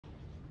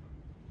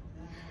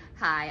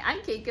Hi, I'm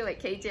Keiko at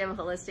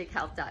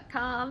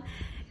KJMHolisticHealth.com.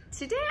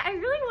 Today I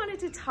really wanted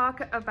to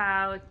talk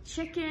about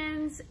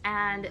chickens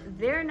and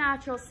their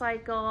natural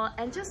cycle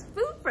and just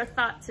food for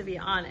thought, to be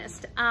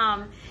honest.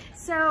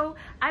 So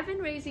I've been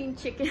raising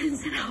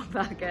chickens and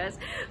alpacas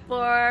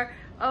for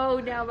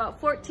now about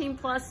 14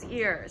 plus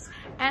years.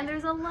 And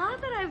there's a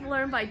lot that I've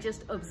learned by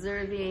just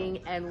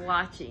observing and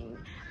watching.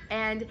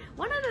 And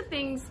one of the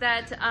things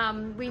that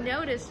we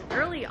noticed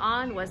early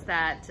on was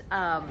that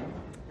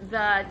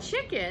the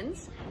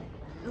chickens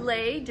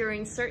lay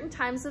during certain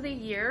times of the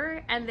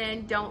year and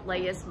then don't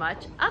lay as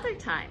much other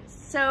times.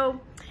 So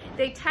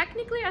they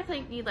technically, I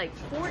think, need like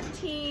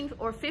 14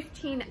 or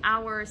 15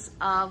 hours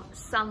of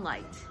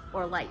sunlight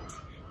or light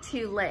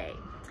to lay.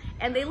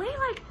 And they lay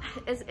like,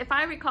 if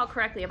I recall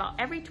correctly, about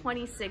every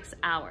 26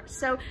 hours.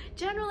 So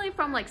generally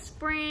from like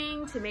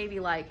spring to maybe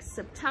like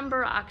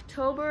September,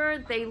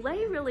 October, they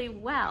lay really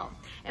well.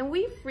 And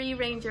we free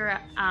range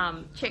our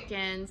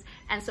chickens,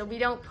 and so we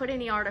don't put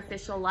any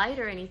artificial light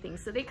or anything.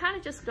 So they kind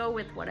of just go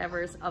with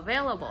whatever's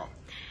available.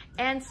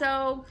 And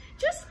so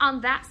just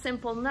on that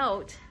simple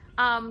note,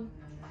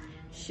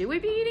 should we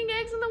be eating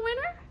eggs in the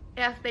winter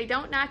if they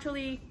don't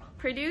naturally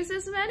produce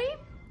as many?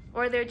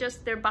 Or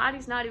their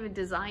body's not even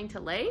designed to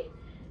lay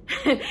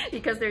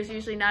because there's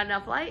usually not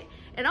enough light.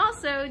 And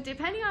also,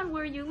 depending on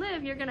where you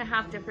live, you're gonna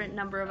have different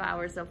number of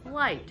hours of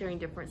light during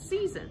different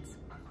seasons.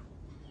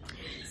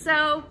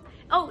 So,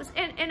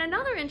 and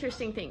another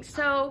interesting thing.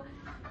 So,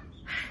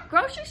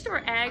 grocery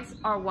store eggs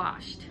are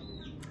washed.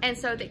 And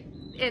so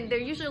they're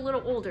usually a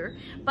little older,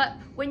 but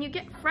when you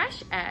get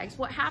fresh eggs,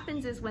 what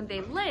happens is when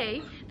they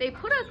lay, they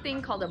put a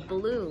thing called a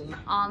bloom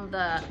on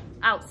the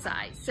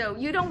outside. So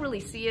you don't really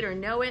see it or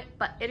know it,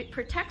 but it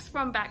protects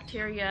from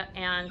bacteria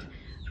and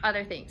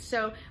other things.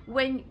 So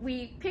when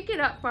we pick it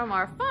up from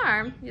our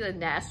farm, the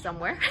nest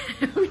somewhere,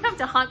 we have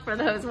to hunt for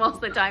those most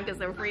of the time because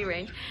they're free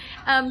range.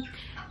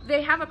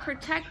 They have a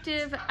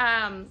protective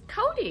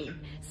coating.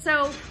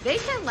 So they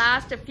can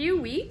last a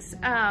few weeks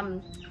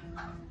on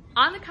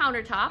the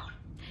countertop.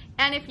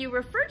 And if you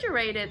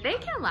refrigerate it, they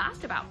can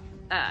last about,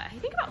 I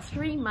think about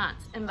 3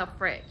 months in the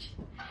fridge.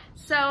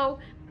 So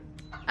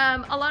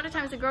a lot of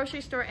times the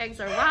grocery store eggs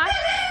are washed.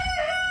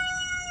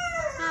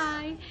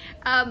 Hi.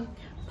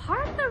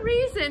 Part of the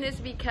reason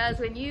is because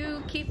when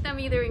you keep them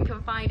either in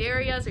confined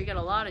areas or you get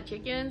a lot of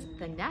chickens,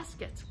 the nest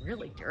gets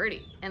really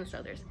dirty. And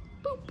so there's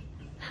poop.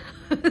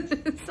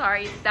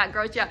 Sorry, that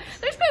grossed you out.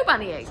 There's poop on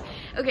the eggs.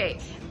 Okay,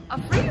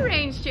 free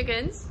range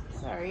chickens,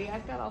 sorry,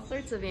 I've got all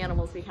sorts of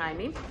animals behind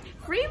me.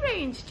 Free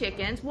range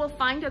chickens will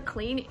find a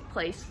clean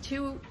place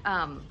to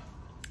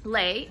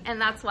lay, and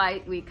that's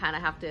why we kind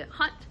of have to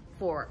hunt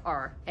for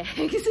our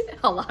eggs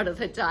a lot of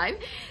the time.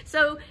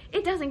 So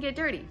it doesn't get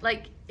dirty.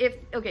 Like if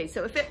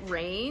it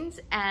rains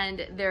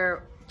and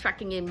they're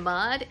trekking in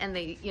mud and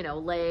they,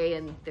 lay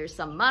and there's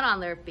some mud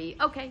on their feet,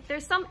 okay,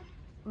 there's some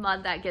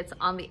mud that gets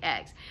on the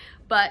eggs.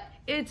 But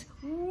it's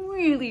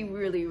really,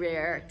 really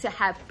rare to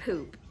have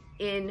poop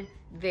in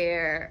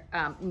their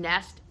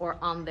nest or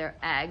on their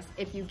eggs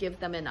if you give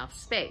them enough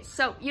space.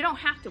 So you don't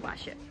have to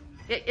wash it.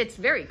 It's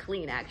very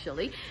clean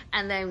actually,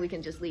 and then we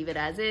can just leave it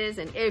as is,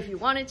 and if you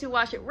wanted to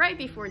wash it right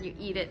before you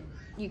eat it,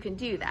 you can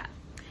do that.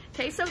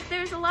 Okay, so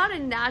there's a lot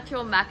of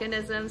natural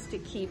mechanisms to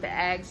keep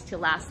eggs to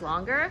last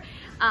longer.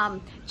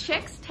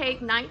 Chicks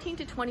take 19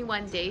 to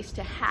 21 days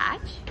to hatch.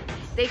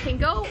 They can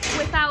go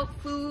without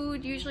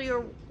food usually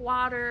or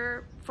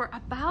water for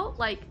about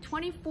like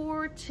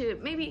 24 to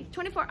maybe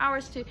 24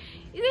 hours to,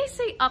 they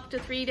say up to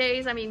 3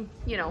 days. I mean,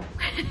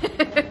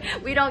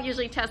 we don't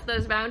usually test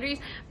those boundaries,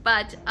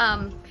 but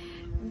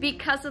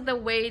because of the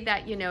way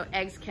that,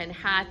 eggs can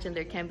hatch and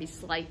there can be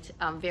slight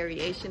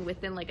variation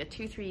within like a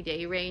 2-3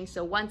 day range.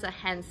 So once a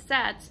hen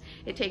sets,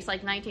 it takes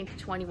like 19 to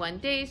 21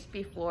 days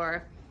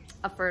before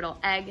a fertile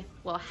egg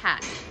will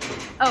hatch.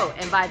 Oh,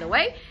 and by the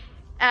way,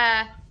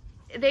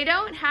 they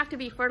don't have to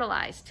be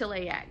fertilized to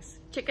lay eggs.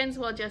 Chickens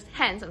will just,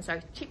 hens, I'm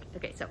sorry,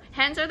 okay, so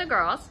hens are the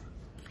girls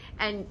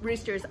and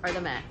roosters are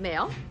the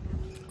male.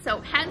 So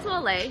hens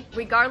will lay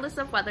regardless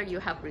of whether you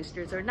have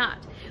roosters or not.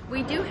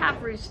 We do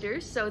have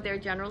roosters, so they're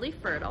generally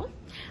fertile.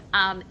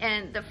 And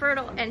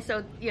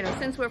so,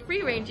 since we're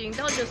free ranging,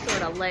 they'll just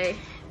sort of lay.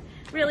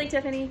 Really,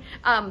 Tiffany?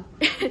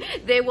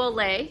 They will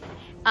lay.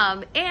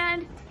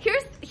 And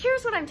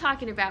here's what I'm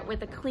talking about with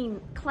the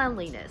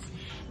cleanliness.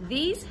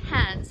 These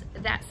hens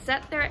that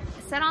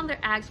set on their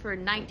eggs for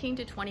 19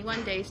 to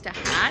 21 days to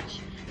hatch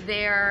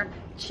their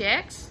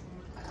chicks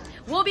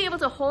will be able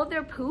to hold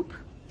their poop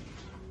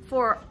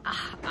for,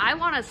 I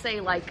want to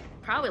say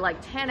probably like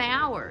 10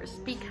 hours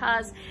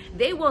because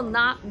they will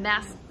not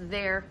mess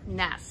their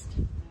nest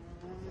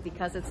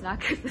because it's not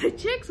good for the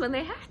chicks when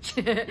they hatch.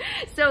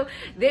 So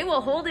they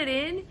will hold it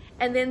in,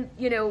 and then,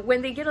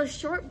 when they get a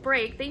short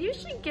break, they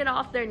usually get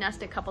off their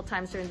nest a couple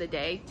times during the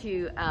day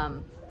to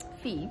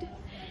feed.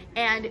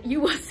 And you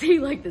will see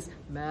like this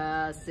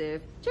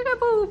massive chicken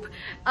poop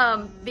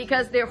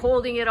because they're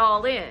holding it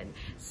all in.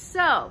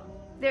 So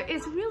there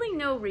is really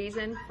no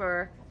reason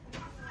for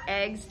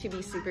eggs to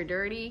be super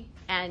dirty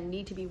and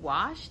need to be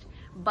washed.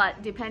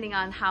 but depending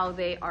on how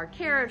they are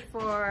cared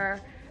for,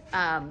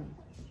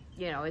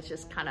 you know, it's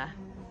just kind of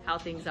how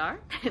things are,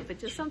 but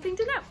just something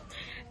to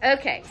know.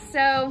 Okay,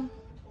 so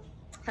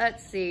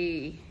let's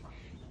see.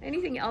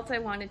 Anything else I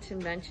wanted to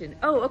mention?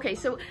 Oh, okay,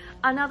 so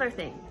another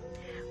thing.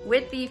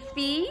 With the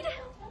feed,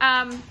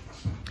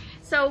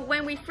 so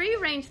when we free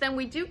range them,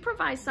 we do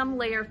provide some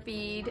layer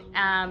feed,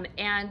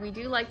 and we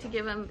do like to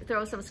give them,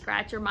 throw some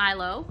Scratch or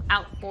Milo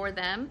out for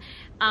them.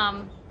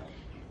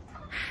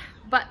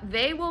 But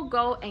they will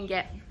go and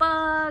get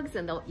bugs,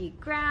 and they'll eat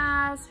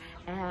grass,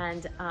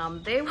 and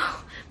they will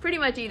pretty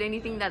much eat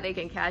anything that they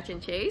can catch and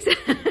chase.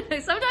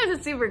 Sometimes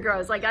it's super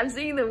gross. Like I'm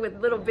seeing them with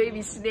little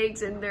baby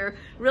snakes, and they're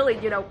really,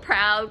 you know,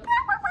 proud.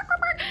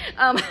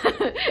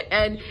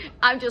 And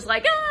I'm just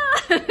like,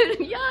 ah,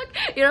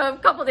 yuck. You know, a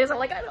couple of days I'm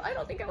like, I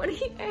don't think I want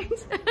to eat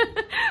eggs.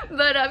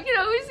 But you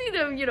know, we see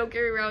them, you know,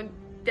 carry around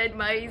dead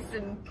mice,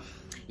 and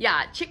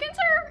yeah, chickens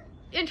are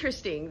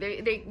interesting.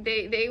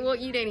 They will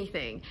eat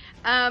anything.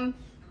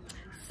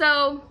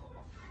 So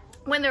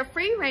when they're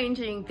free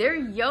ranging, their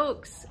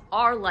yolks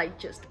are like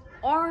just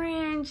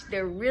orange.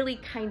 They're really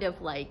kind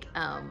of like,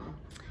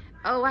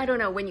 oh, I don't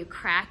know, when you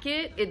crack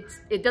it,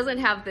 it doesn't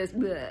have this,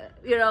 bleh,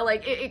 you know,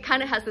 like it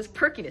kind of has this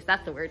perkiness,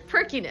 that's the word,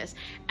 perkiness.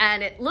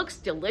 And it looks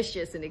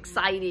delicious and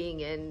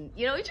exciting, and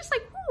you know, it's just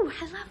like, ooh,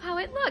 I love how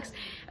it looks.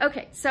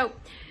 Okay, so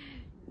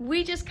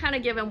we just kind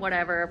of give them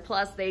whatever,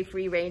 plus they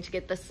free range,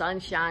 get the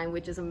sunshine,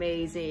 which is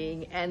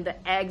amazing, and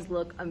the eggs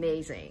look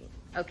amazing.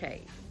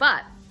 Okay,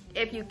 but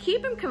if you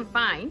keep them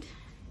confined,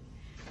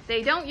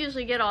 they don't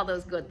usually get all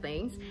those good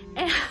things,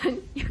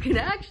 and you can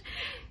actually,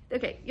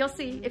 okay, you'll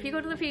see, if you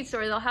go to the feed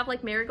store, they'll have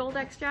like marigold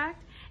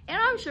extract, and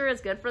I'm sure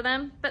it's good for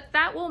them, but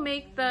that will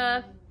make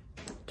the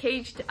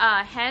caged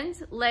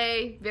hens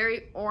lay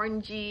very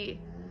orangey,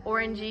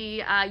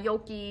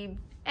 yolky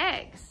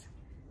eggs.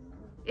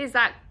 Is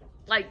that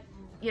like,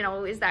 you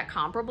know, is that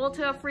comparable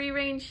to a free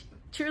range,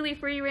 truly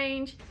free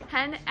range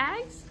hen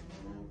eggs?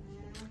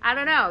 I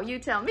don't know, you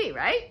tell me,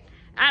 right?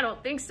 I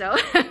don't think so,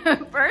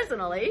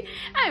 personally.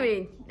 I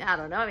mean, I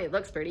don't know, I mean, it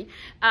looks pretty.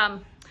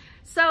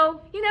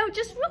 So, you know,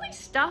 just really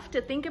stuff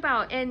to think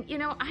about. And, you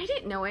know, I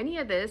didn't know any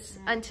of this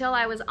until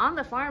I was on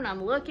the farm and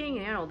I'm looking,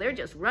 you know, they're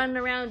just running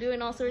around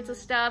doing all sorts of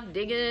stuff,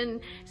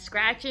 digging,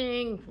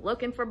 scratching,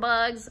 looking for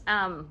bugs,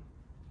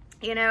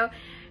 you know.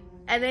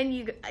 And then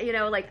you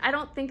know, like, I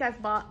don't think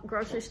I've bought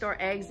grocery store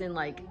eggs in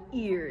like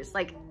years.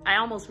 Like, I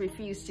almost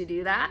refuse to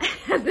do that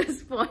at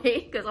this point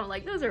because I'm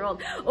like, those are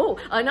old. Oh,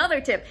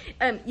 another tip.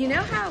 You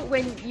know how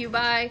when you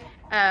buy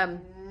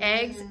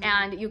eggs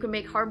and you can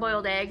make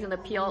hard-boiled eggs and the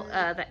peel,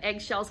 the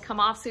egg shells come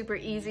off super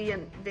easy,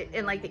 and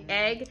in like the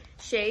egg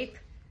shape,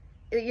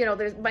 you know,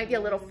 there might be a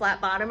little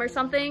flat bottom or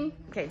something.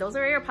 Okay, those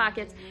are air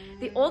pockets.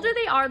 The older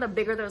they are, the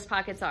bigger those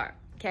pockets are.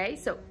 Okay,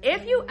 so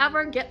if you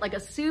ever get like a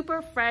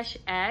super fresh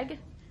egg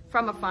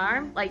from a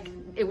farm, like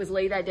it was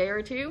laid a day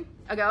or two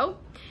ago,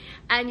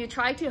 and you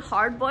try to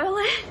hard boil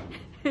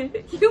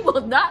it, you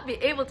will not be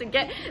able to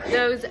get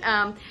those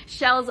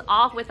shells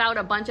off without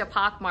a bunch of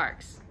pock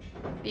marks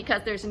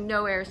because there's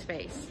no air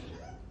space.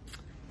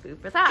 Food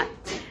for thought.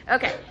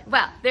 Okay,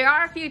 well, there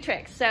are a few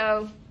tricks.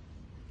 So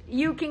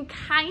you can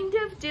kind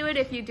of do it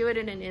if you do it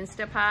in an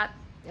Instapot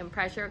and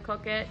pressure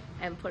cook it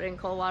and put it in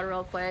cold water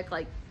real quick.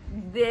 Like,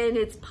 then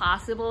it's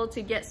possible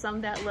to get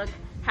some that look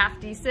half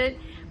decent.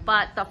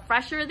 But the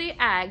fresher the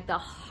egg, the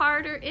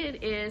harder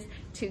it is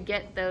to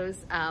get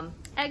those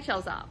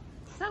eggshells off.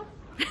 So,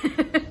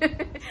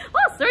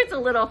 all sorts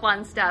of little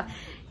fun stuff.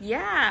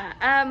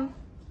 Yeah.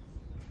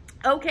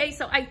 Okay,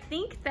 so I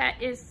think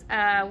that is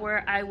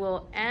where I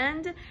will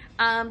end.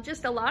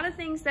 Just a lot of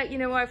things that, you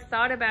know, I've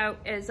thought about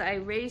as I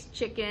raise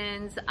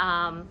chickens.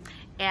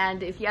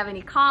 And if you have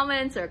any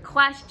comments or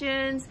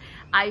questions,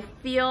 I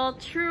feel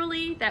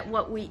truly that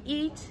what we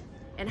eat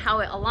and how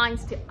it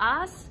aligns to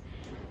us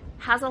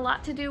has a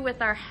lot to do with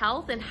our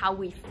health and how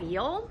we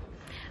feel.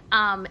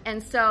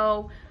 And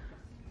so,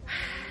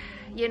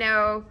 you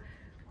know,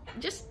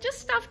 just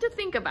stuff to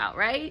think about,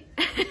 right?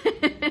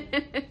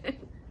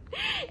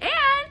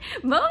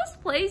 And most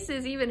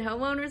places, even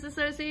homeowners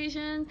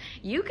associations,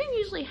 you can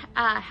usually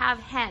have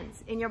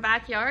hens in your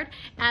backyard,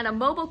 and a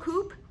mobile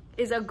coop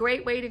is a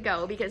great way to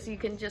go because you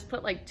can just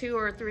put like 2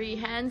 or 3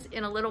 hens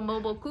in a little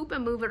mobile coop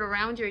and move it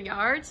around your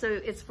yard so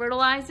it's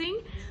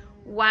fertilizing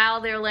while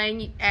they're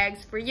laying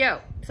eggs for you.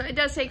 So it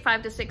does take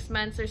 5 to 6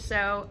 months or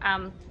so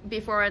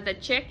before the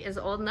chick is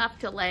old enough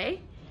to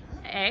lay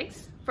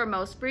eggs for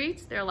most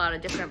breeds. There are a lot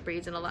of different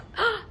breeds and a lot.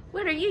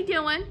 What are you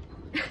doing?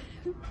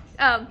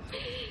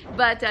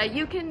 But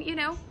you can, you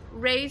know,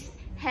 raise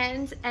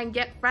hens and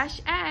get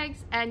fresh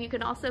eggs, and you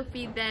can also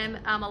feed them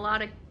a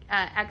lot of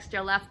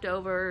extra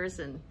leftovers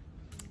and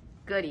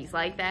goodies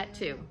like that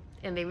too.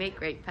 And they make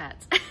great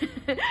pets.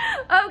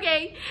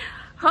 Okay.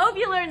 Hope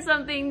you learned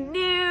something new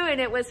and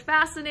it was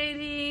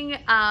fascinating.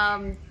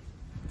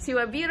 To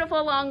a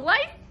beautiful long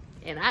life,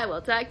 and I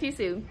will talk to you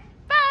soon.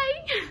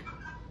 Bye.